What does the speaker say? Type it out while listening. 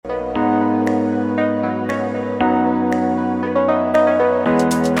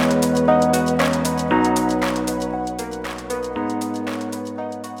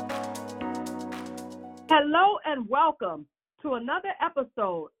to another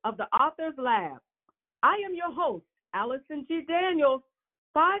episode of the Author's Lab. I am your host, Allison G. Daniels,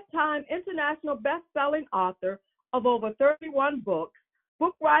 five-time international best-selling author of over 31 books,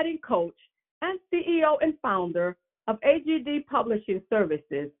 book writing coach, and CEO and founder of AGD Publishing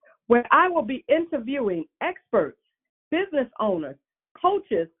Services, where I will be interviewing experts, business owners,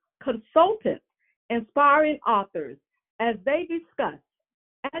 coaches, consultants, inspiring authors as they discuss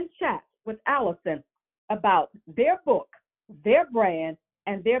and chat with Allison about their book, their brand,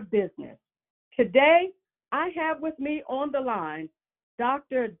 and their business. Today, I have with me on the line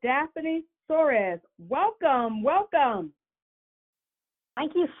Dr. Daphne Soares. Welcome, welcome.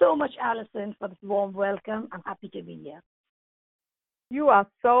 Thank you so much, Allison, for this warm welcome. I'm happy to be here. You are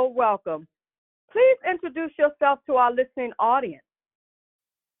so welcome. Please introduce yourself to our listening audience.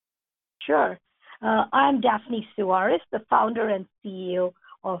 Sure. I'm Daphne Soares, the founder and CEO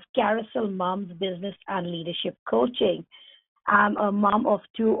of Carousel Moms Business and Leadership Coaching. I'm a mom of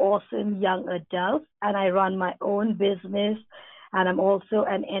two awesome young adults, and I run my own business, and I'm also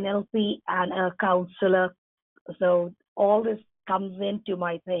an NLP and a counselor. So all this comes into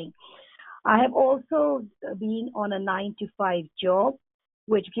my thing. I have also been on a 9-to-5 job,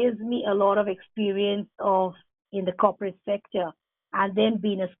 which gives me a lot of experience in the corporate sector, and then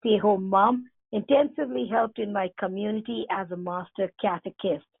being a stay-home mom, intensively helped in my community as a master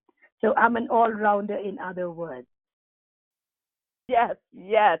catechist. So I'm an all-rounder, in other words. Yes,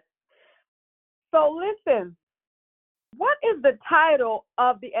 yes. So listen, what is the title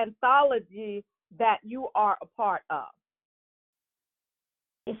of the anthology that you are a part of?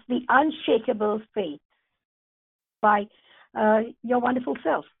 It's The Unshakable Faith by your wonderful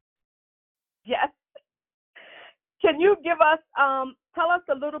self. Yes. Can you give us, tell us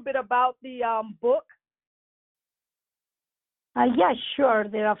a little bit about the book? Yeah, sure.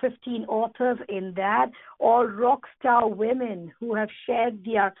 There are 15 authors in that, all rock star women who have shared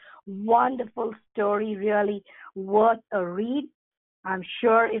their wonderful story, really worth a read. I'm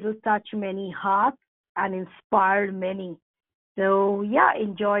sure it'll touch many hearts and inspire many. So, yeah,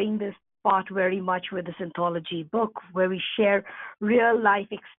 enjoying this part very much with this anthology book where we share real life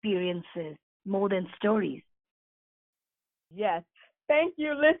experiences more than stories. Yes. Thank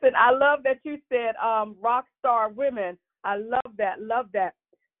you. Listen, I love that you said rock star women. I love that. Love that.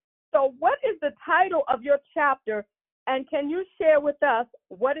 So what is the title of your chapter? And can you share with us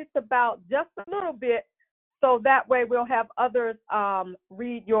what it's about just a little bit so that way we'll have others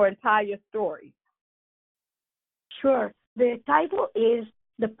read your entire story? Sure. The title is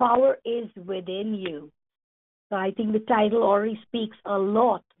The Power is Within You. So I think the title already speaks a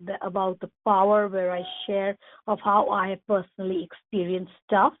lot about the power, where I share of how I have personally experienced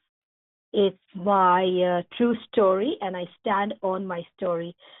stuff. It's my true story, and I stand on my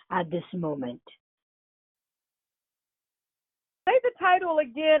story at this moment. Say the title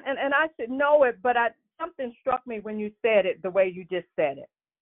again, and I should know it, but something struck me when you said it the way you just said it.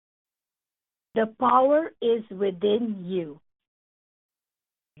 The power is within you.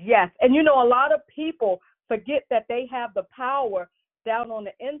 Yes, and a lot of people forget that they have the power down on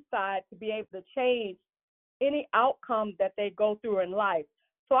the inside to be able to change any outcome that they go through in life.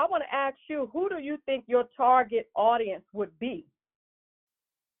 So I want to ask you, who do you think your target audience would be?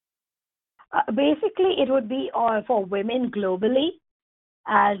 Basically, it would be for women globally,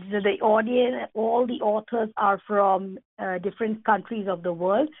 as the audience, all the authors are from different countries of the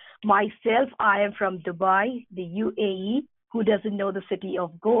world. Myself, I am from Dubai, the UAE, who doesn't know the city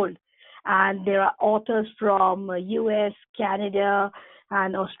of gold. And there are authors from US, Canada,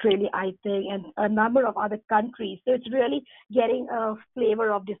 and Australia, I think, and a number of other countries. So it's really getting a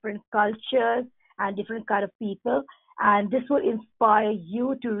flavor of different cultures and different kind of people. And this will inspire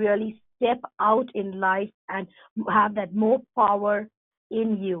you to really step out in life and have that more power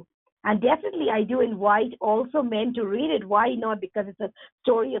in you. And definitely I do invite also men to read it. Why not? Because it's a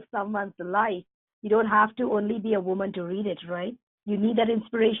story of someone's life. You don't have to only be a woman to read it, right? You need that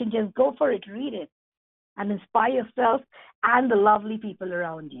inspiration, just go for it, read it, and inspire yourself and the lovely people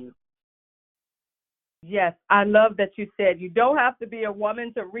around you. Yes, I love that you said you don't have to be a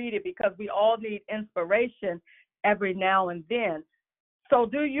woman to read it, because we all need inspiration every now and then. So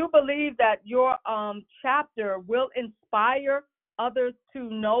do you believe that your chapter will inspire others to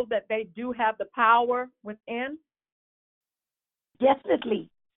know that they do have the power within? Definitely,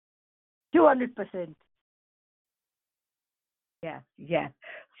 200%. Yes, yes.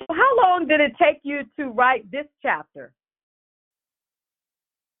 So how long did it take you to write this chapter?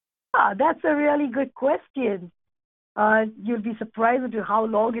 That's a really good question. You'll be surprised at how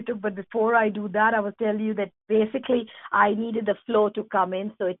long it took. But before I do that, I will tell you that basically I needed the flow to come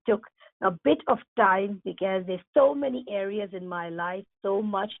in. So it took a bit of time because there's so many areas in my life, so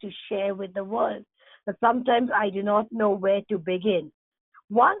much to share with the world. But sometimes I do not know where to begin.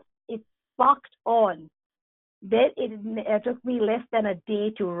 Once it's sparked on, then it took me less than a day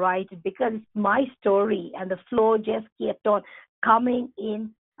to write it because it's my story and the flow just kept on coming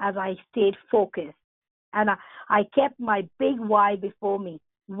in as I stayed focused. And I kept my big why before me,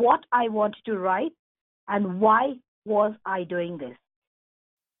 what I wanted to write and why was I doing this.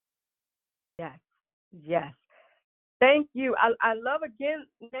 Yes, yes. Thank you. I love again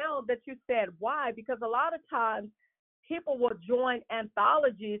now that you said why, because a lot of times people will join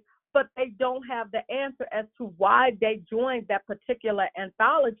anthologies, but they don't have the answer as to why they joined that particular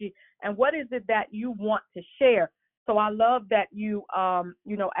anthology and what is it that you want to share. So I love that you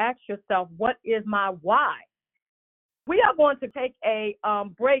ask yourself, what is my why? We are going to take a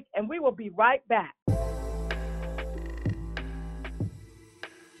break, and we will be right back.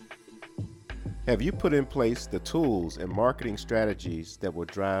 Have you put in place the tools and marketing strategies that will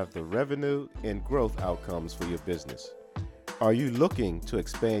drive the revenue and growth outcomes for your business? Are you looking to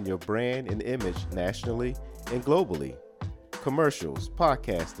expand your brand and image nationally and globally? Commercials,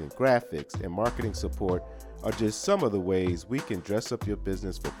 podcasting, graphics, and marketing support are just some of the ways we can dress up your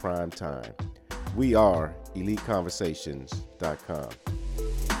business for prime time. We are EliteConversations.com.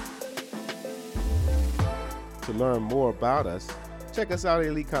 To learn more about us, check us out at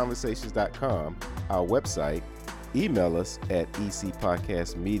EliteConversations.com, our website, email us at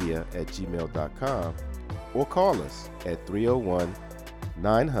ecpodcastmedia@gmail.com, or call us at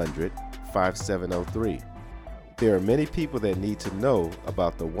 301-900-5703. There are many people that need to know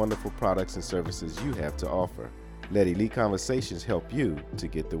about the wonderful products and services you have to offer. Let Elite Conversations help you to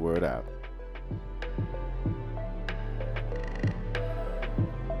get the word out.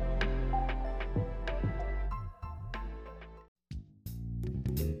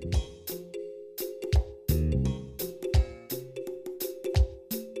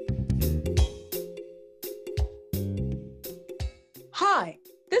 Hi,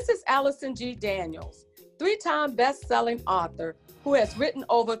 this is Allison G. Daniels, three-time best-selling author who has written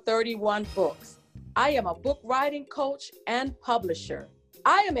over 31 books. I am a book writing coach and publisher.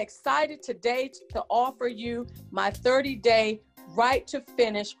 I am excited today to offer you my 30-day Write to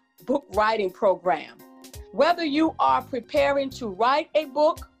Finish book writing program. Whether you are preparing to write a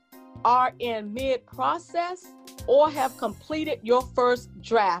book, are in mid-process, or have completed your first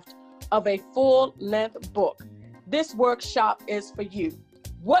draft of a full-length book, this workshop is for you.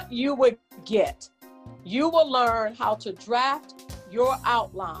 What you would get: you will learn how to draft your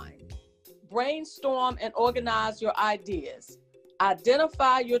outline, brainstorm and organize your ideas,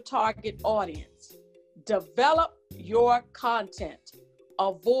 identify your target audience, develop your content,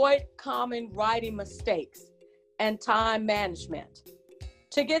 avoid common writing mistakes, and time management.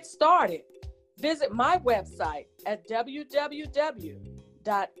 To get started, visit my website at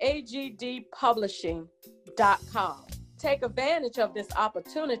www.agdpublishing.com. Take advantage of this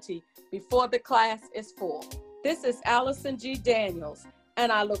opportunity before the class is full. This is Allison G. Daniels,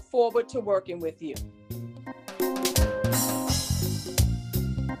 and I look forward to working with you.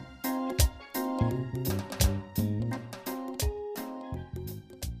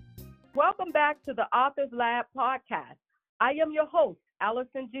 Welcome back to the Authors Lab podcast. I am your host,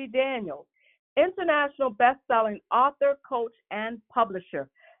 Allison G. Daniels, international best-selling author, coach, and publisher.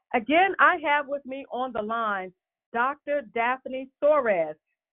 Again, I have with me on the line Dr. Daphne Soares.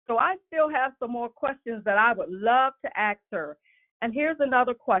 So I still have some more questions that I would love to ask her. And here's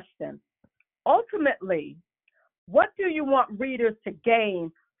another question. Ultimately, what do you want readers to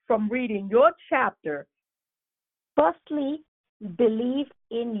gain from reading your chapter? Firstly, believe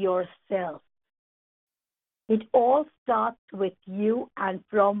in yourself. It all starts with you and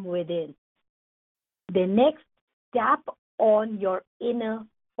from within. The next, tap on your inner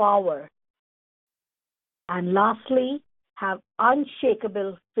power. And lastly, have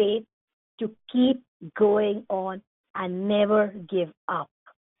unshakable faith to keep going on and never give up.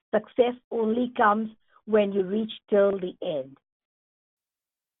 Success only comes when you reach till the end.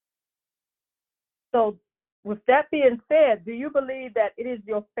 So, with that being said, do you believe that it is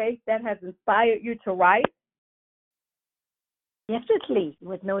your faith that has inspired you to write? Definitely,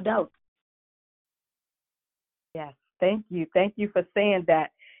 with no doubt. Yes, thank you. Thank you for saying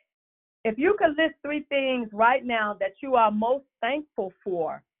that. If you could list three things right now that you are most thankful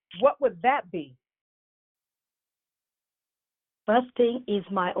for, what would that be? First thing is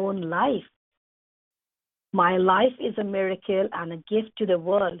my own life. My life is a miracle and a gift to the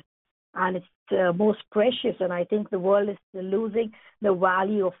world, and it's the most precious, and I think the world is losing the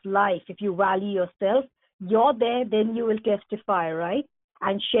value of life. If you value yourself, you're there, then you will testify, right?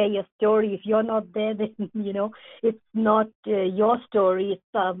 and share your story. If you're not there, then, it's not your story, it's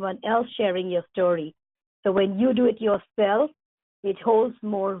someone else sharing your story. So when you do it yourself, it holds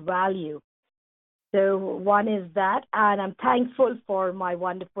more value. So one is that, and I'm thankful for my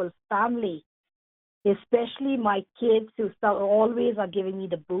wonderful family, especially my kids who always are giving me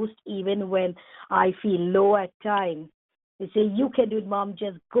the boost even when I feel low at times. They say, you can do it, Mom,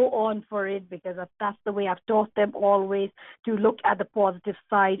 just go on for it, because that's the way I've taught them always, to look at the positive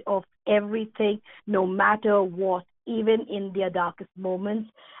side of everything, no matter what, even in their darkest moments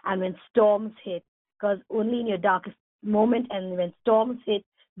and when storms hit, because only in your darkest moment and when storms hit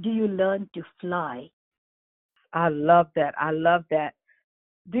do you learn to fly. I love that. I love that.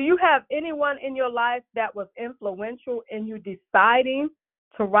 Do you have anyone in your life that was influential in you deciding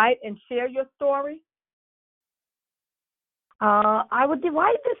to write and share your story? I would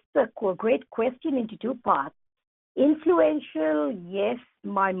divide this great question into two parts. Influential, yes,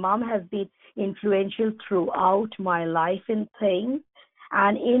 my mom has been influential throughout my life in things.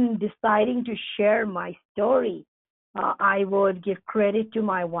 And in deciding to share my story, I would give credit to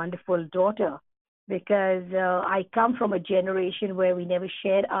my wonderful daughter, because I come from a generation where we never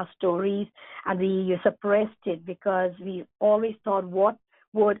shared our stories and we suppressed it because we always thought, what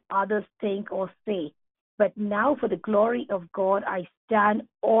would others think or say? But now, for the glory of God, I stand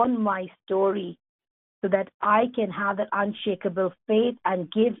on my story so that I can have that unshakable faith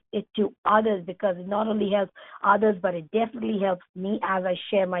and give it to others, because it not only helps others, but it definitely helps me as I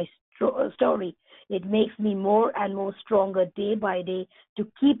share my story. It makes me more and more stronger day by day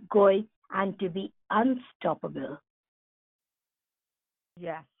to keep going and to be unstoppable.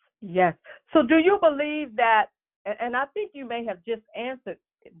 Yes, yes. So do you believe that, and I think you may have just answered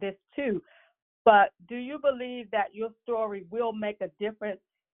this too, but do you believe that your story will make a difference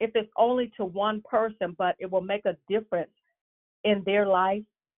if it's only to one person, but it will make a difference in their life?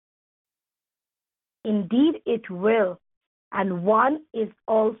 Indeed, it will. And one is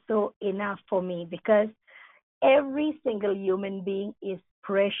also enough for me, because every single human being is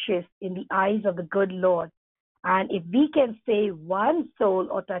precious in the eyes of the good Lord. And if we can save one soul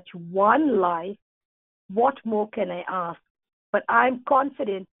or touch one life, what more can I ask? But I'm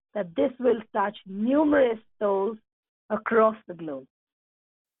confident that this will touch numerous souls across the globe.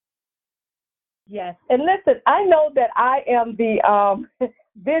 Yes. And listen, I know that I am the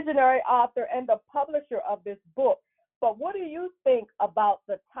visionary author and the publisher of this book, but what do you think about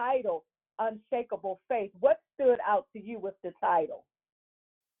the title, Unshakable Faith? What stood out to you with the title?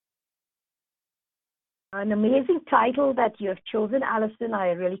 An amazing title that you have chosen, Allison.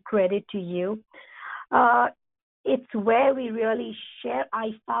 I really credit to you. It's where we really share. I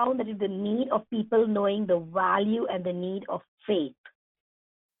found that it's the need of people knowing the value and the need of faith.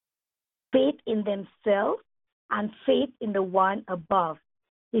 Faith in themselves and faith in the one above.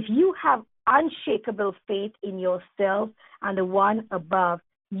 If you have unshakable faith in yourself and the one above,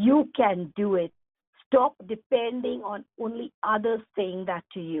 you can do it. Stop depending on only others saying that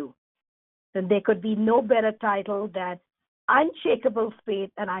to you. Then there could be no better title than Unshakable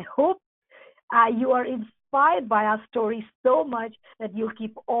Faith. And I hope you are inspired by our story so much that you'll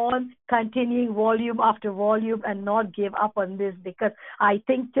keep on continuing volume after volume and not give up on this, because I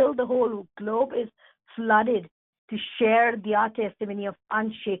think till the whole globe is flooded to share their testimony of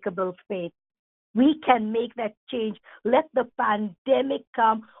unshakable faith, we can make that change. Let the pandemic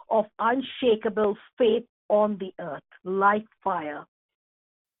come of unshakable faith on the earth like fire.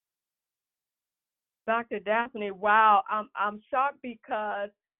 Dr. Daphne, wow, I'm shocked, because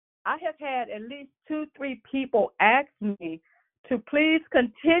I have had at least 2-3 people ask me to please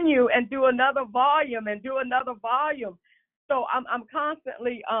continue and do another volume and do another volume. So I'm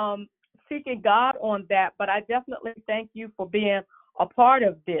constantly seeking God on that, but I definitely thank you for being a part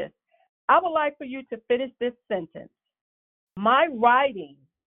of this. I would like for you to finish this sentence. My writing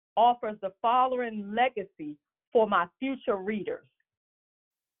offers the following legacy for my future readers.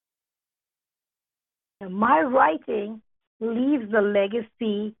 My writing leaves the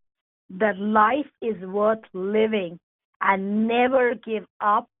legacy that life is worth living, and never give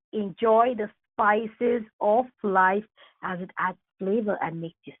up. Enjoy the spices of life as it adds flavor and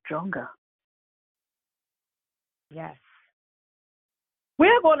makes you stronger. Yes.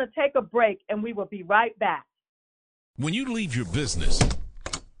 We're going to take a break, and we will be right back. When you leave your business,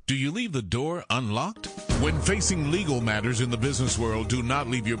 do you leave the door unlocked? When facing legal matters in the business world, do not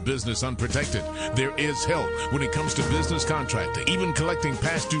leave your business unprotected. There is help when it comes to business contracting, even collecting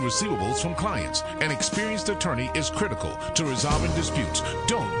past due receivables from clients. An experienced attorney is critical to resolving disputes.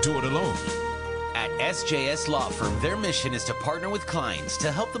 Don't do it alone. At SJS Law Firm, their mission is to partner with clients to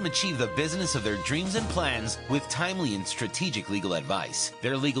help them achieve the business of their dreams and plans with timely and strategic legal advice.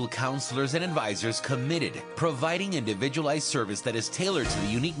 Their legal counselors and advisors committed, providing individualized service that is tailored to the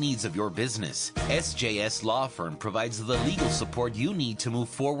unique needs of your business. SJS Law Firm provides the legal support you need to move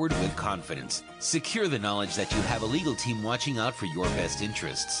forward with confidence. Secure the knowledge that you have a legal team watching out for your best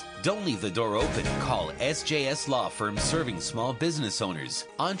interests. Don't leave the door open. Call SJS Law Firm, serving small business owners,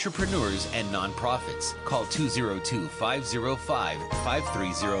 entrepreneurs, and nonprofits. Call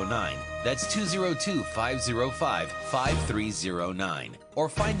 202-505-5309. That's 202-505-5309. Or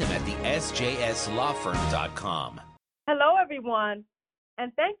find them at the sjslawfirm.com. Hello, everyone,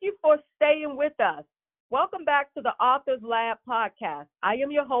 and thank you for staying with us. Welcome back to the Authors Lab podcast. I am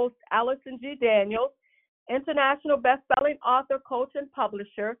your host, Allison G. Daniels, international best-selling author, coach, and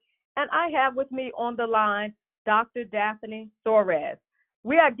publisher, and I have with me on the line Dr. Daphne Soares.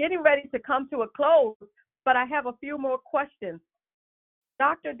 We are getting ready to come to a close, but I have a few more questions.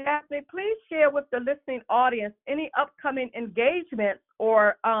 Dr. Daphne, please share with the listening audience any upcoming engagements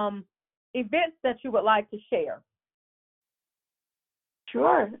or events that you would like to share.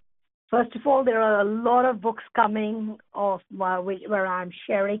 Sure. First of all, there are a lot of books coming where I'm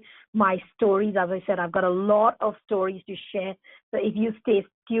sharing my stories. As I said, I've got a lot of stories to share. So if you stay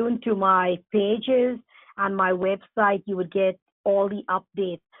tuned to my pages and my website, you would get all the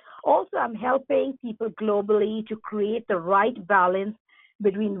updates. Also, I'm helping people globally to create the right balance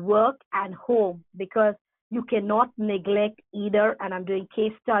between work and home, because you cannot neglect either, and I'm doing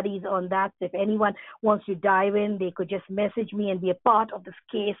case studies on that. So if anyone wants to dive in, they could just message me and be a part of this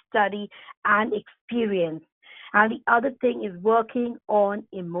case study and experience. And the other thing is working on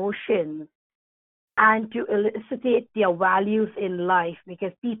emotions and to elucidate their values in life,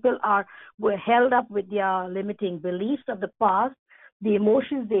 because people were held up with their limiting beliefs of the past, the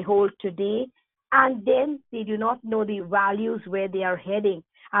emotions they hold today, and then they do not know the values where they are heading.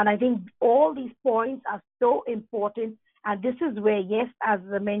 And I think all these points are so important. And this is where, yes, as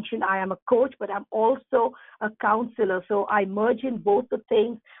I mentioned, I am a coach, but I'm also a counselor. So I merge in both the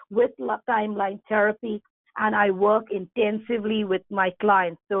things with timeline therapy, and I work intensively with my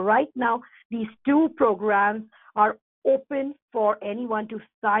clients. So right now, these two programs are open for anyone to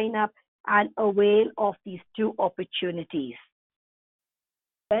sign up and avail of these two opportunities.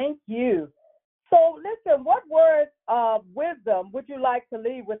 Thank you. So listen, what words of wisdom would you like to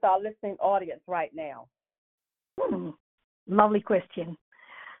leave with our listening audience right now? Lovely question.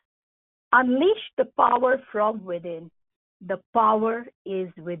 Unleash the power from within. The power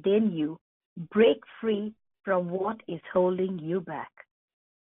is within you. Break free from what is holding you back.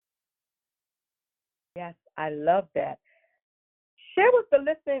 Yes, I love that. Share with the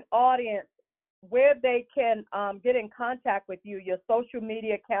listening audience where they can get in contact with you, your social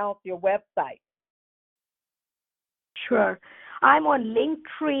media accounts, your website. Sure. I'm on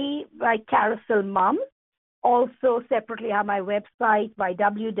Linktree by Carousel Moms. Also, separately, I have my website by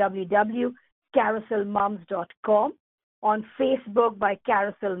www.carouselmoms.com. On Facebook by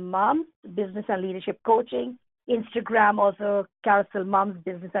Carousel Moms, Business and Leadership Coaching. Instagram also Carousel Moms,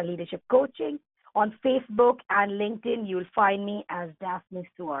 Business and Leadership Coaching. On Facebook and LinkedIn, you'll find me as Daphne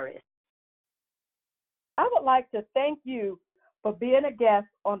Soares. I would like to thank you for being a guest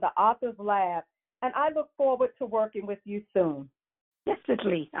on the Authors Lab, and I look forward to working with you soon.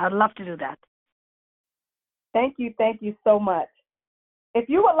 Definitely. I'd love to do that. Thank you so much. If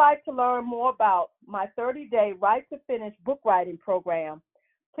you would like to learn more about my 30-day Write to Finish book writing program,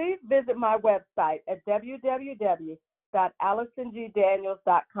 please visit my website at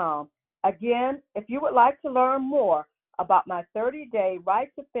www.allisongdaniels.com. Again, if you would like to learn more about my 30-day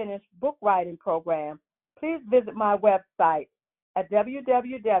Write to Finish book writing program, please visit my website at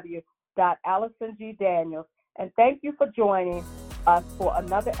www.allisongdaniels. And thank you for joining us for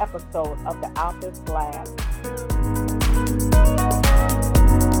another episode of the Authors Lab.